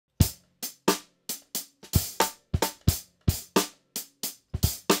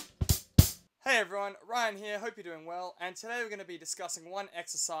Hey everyone, Ryan here, hope you're doing well, and today we're going to be discussing one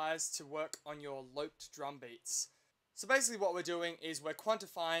exercise to work on your loped drum beats. So basically what we're doing is we're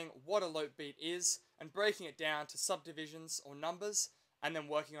quantifying what a lope beat is and breaking it down to subdivisions or numbers and then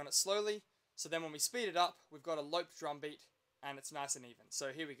working on it slowly. So then when we speed it up, we've got a loped drum beat and it's nice and even.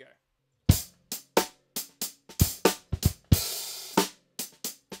 So here we go.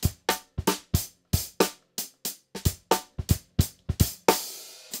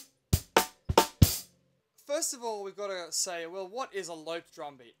 First of all, we've got to say, well, what is a loped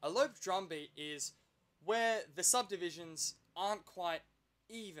drum beat? A loped drum beat is where the subdivisions aren't quite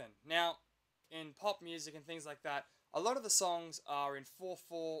even. Now, in pop music and things like that, a lot of the songs are in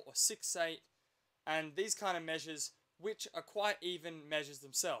 4/4 or 6/8, and these kind of measures, which are quite even measures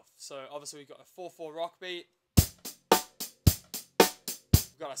themselves. So obviously we've got a 4/4 rock beat, we've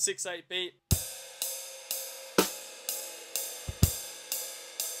got a 6/8 beat,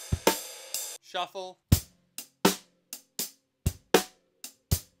 shuffle.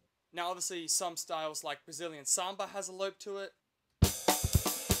 Now obviously some styles like Brazilian samba has a lope to it.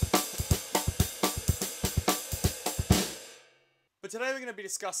 But today we're going to be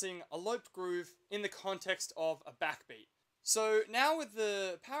discussing a loped groove in the context of a backbeat. So now with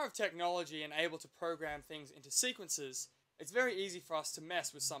the power of technology and able to program things into sequences, it's very easy for us to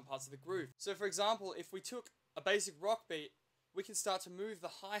mess with some parts of the groove. So for example, if we took a basic rock beat, we can start to move the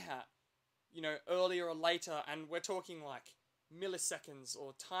hi-hat, earlier or later, and we're talking like milliseconds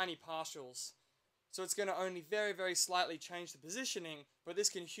or tiny partials. So it's going to only very, very slightly change the positioning, but this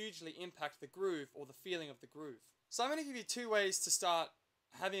can hugely impact the groove or the feeling of the groove. So I'm going to give you two ways to start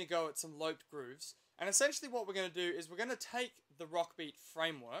having a go at some loped grooves. And essentially what we're going to do is we're going to take the rock beat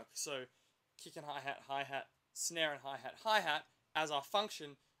framework, so kick and hi-hat, snare and hi-hat as our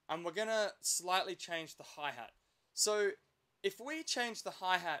function, and we're going to slightly change the hi-hat. So if we change the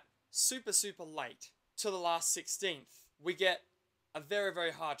hi-hat super, super late to the last 16th, we get a very,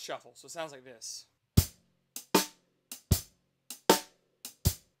 very hard shuffle. So it sounds like this.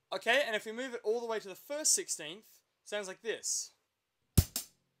 Okay, and if we move it all the way to the first 16th, it sounds like this.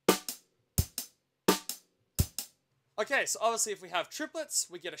 Okay, so obviously if we have triplets,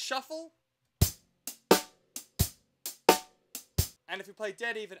 we get a shuffle. And if we play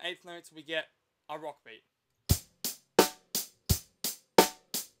dead even eighth notes, we get a rock beat.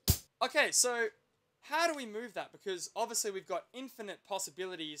 Okay, so how do we move that? Because obviously we've got infinite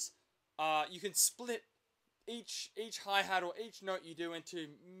possibilities. You can split each hi-hat or each note you do into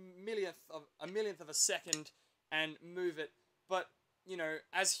a millionth of a second and move it. But,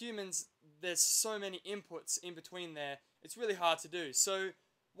 as humans, there's so many inputs in between there, it's really hard to do. So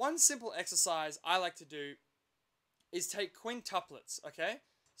one simple exercise I like to do is take quintuplets, okay?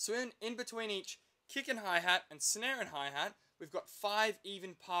 So in between each kick and hi-hat and snare and hi-hat, we've got 5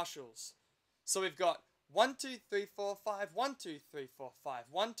 even partials. So we've got 1, 2, 3, 4, 5, 1, 2, 3, 4, 5,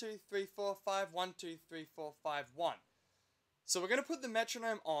 1, 2, 3, 4, 5, 1, 2, 3, 4, 5, 1. So we're going to put the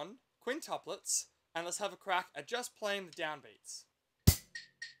metronome on quintuplets, and let's have a crack at just playing the downbeats.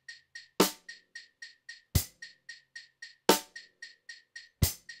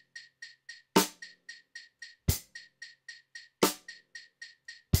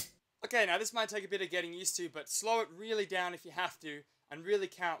 Okay, now this might take a bit of getting used to, but slow it really down if you have to, and really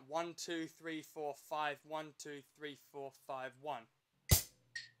count 1, 2, 3, 4, 5, 1, 2, 3, 4, 5, 1.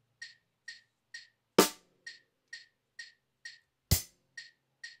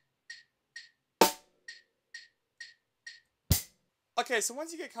 Okay, so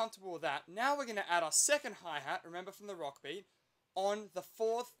once you get comfortable with that, now we're going to add our second hi-hat, remember from the rock beat, on the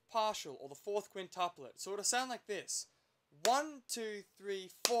 4th partial, or the 4th quintuplet. So it'll sound like this. 1, 2, 3,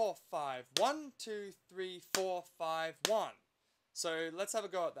 4, 5. 1, 2, 3, 4, 5, 1. So let's have a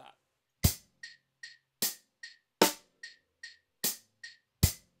go at that.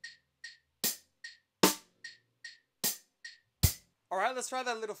 Alright, let's try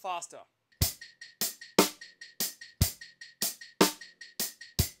that a little faster.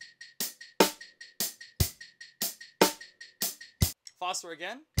 Faster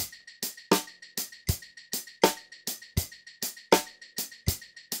again.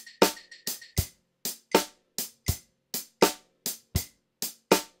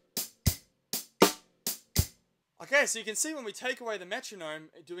 Okay, so you can see when we take away the metronome,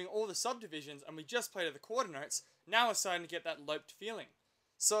 doing all the subdivisions, and we just play to the quarter notes, now we're starting to get that loped feeling.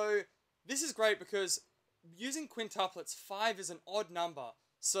 So this is great because using quintuplets, 5 is an odd number.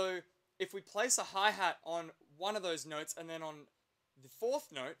 So if we place a hi-hat on one of those notes and then on the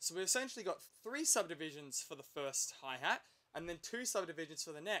 4th note, so we've essentially got 3 subdivisions for the first hi-hat and then 2 subdivisions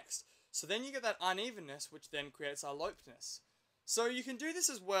for the next. So then you get that unevenness, which then creates our lopedness. So you can do this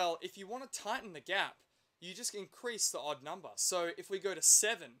as well if you want to tighten the gap. You just increase the odd number. So if we go to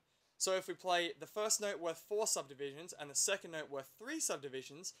 7, so if we play the first note worth 4 subdivisions and the second note worth 3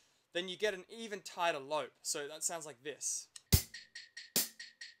 subdivisions, then you get an even tighter lope. So that sounds like this.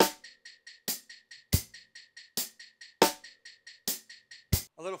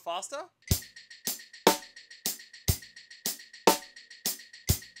 A little faster.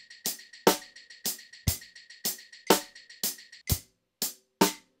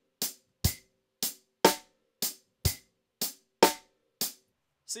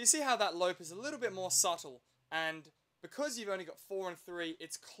 So you see how that lope is a little bit more subtle, and because you've only got 4 and 3,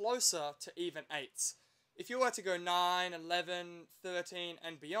 it's closer to even 8s. If you were to go 9, 11, 13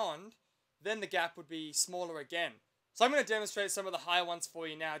 and beyond, then the gap would be smaller again. So I'm going to demonstrate some of the higher ones for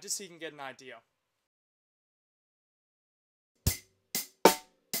you now, just so you can get an idea.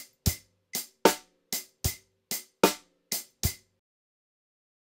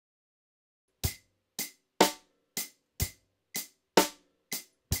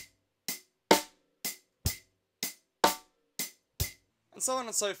 And so on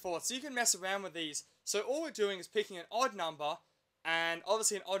and so forth. So you can mess around with these. So all we're doing is picking an odd number, and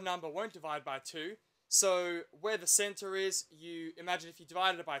obviously an odd number won't divide by 2. So where the center is, you imagine if you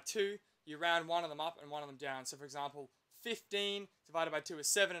divided it by 2, you round one of them up and one of them down. So for example, 15 divided by 2 is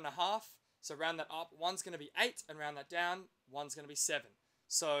 7.5. So round that up, 1's going to be 8, and round that down, 1's going to be 7.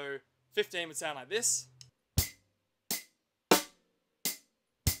 So 15 would sound like this.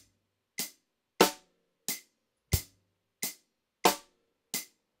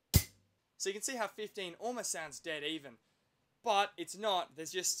 So you can see how 15 almost sounds dead even, but it's not.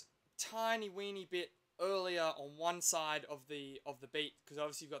 There's just a tiny weeny bit earlier on one side of the beat, because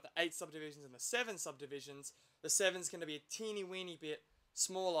obviously you've got the 8 subdivisions and the 7 subdivisions. The 7's going to be a teeny weeny bit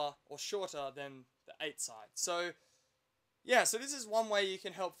smaller or shorter than the 8 side. So yeah, so this is one way you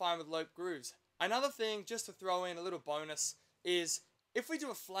can help find with lope grooves. Another thing, just to throw in a little bonus, is if we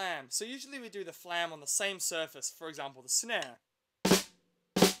do a flam. So usually we do the flam on the same surface, for example the snare.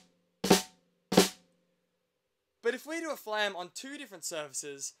 But if we do a flam on 2 different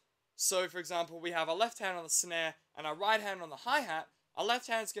surfaces, so for example we have our left hand on the snare and our right hand on the hi-hat, our left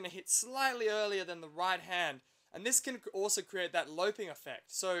hand is going to hit slightly earlier than the right hand, and this can also create that loping effect.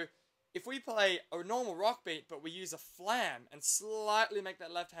 So if we play a normal rock beat but we use a flam and slightly make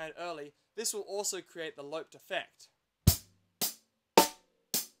that left hand early, this will also create the loped effect.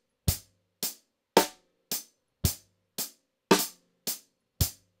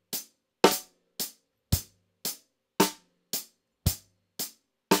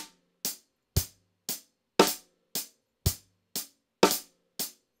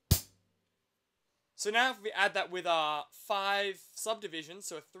 So now if we add that with our 5 subdivisions,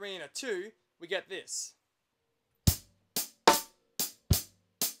 so a 3 and a 2, we get this.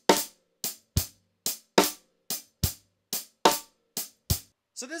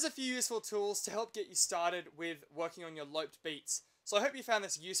 So there's a few useful tools to help get you started with working on your loped beats. So I hope you found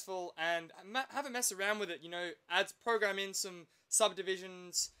this useful, and have a mess around with it, you know, program in some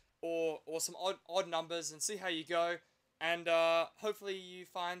subdivisions or some odd numbers and see how you go, and hopefully you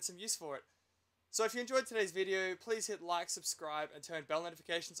find some use for it. So if you enjoyed today's video, please hit like, subscribe, and turn bell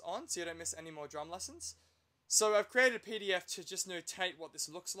notifications on so you don't miss any more drum lessons. So I've created a PDF to just notate what this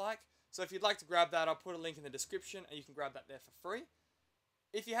looks like. So if you'd like to grab that, I'll put a link in the description and you can grab that there for free.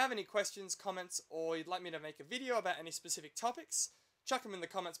 If you have any questions, comments, or you'd like me to make a video about any specific topics, chuck them in the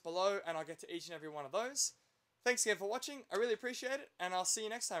comments below and I'll get to each and every one of those. Thanks again for watching, I really appreciate it, and I'll see you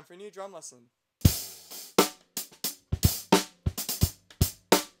next time for a new drum lesson.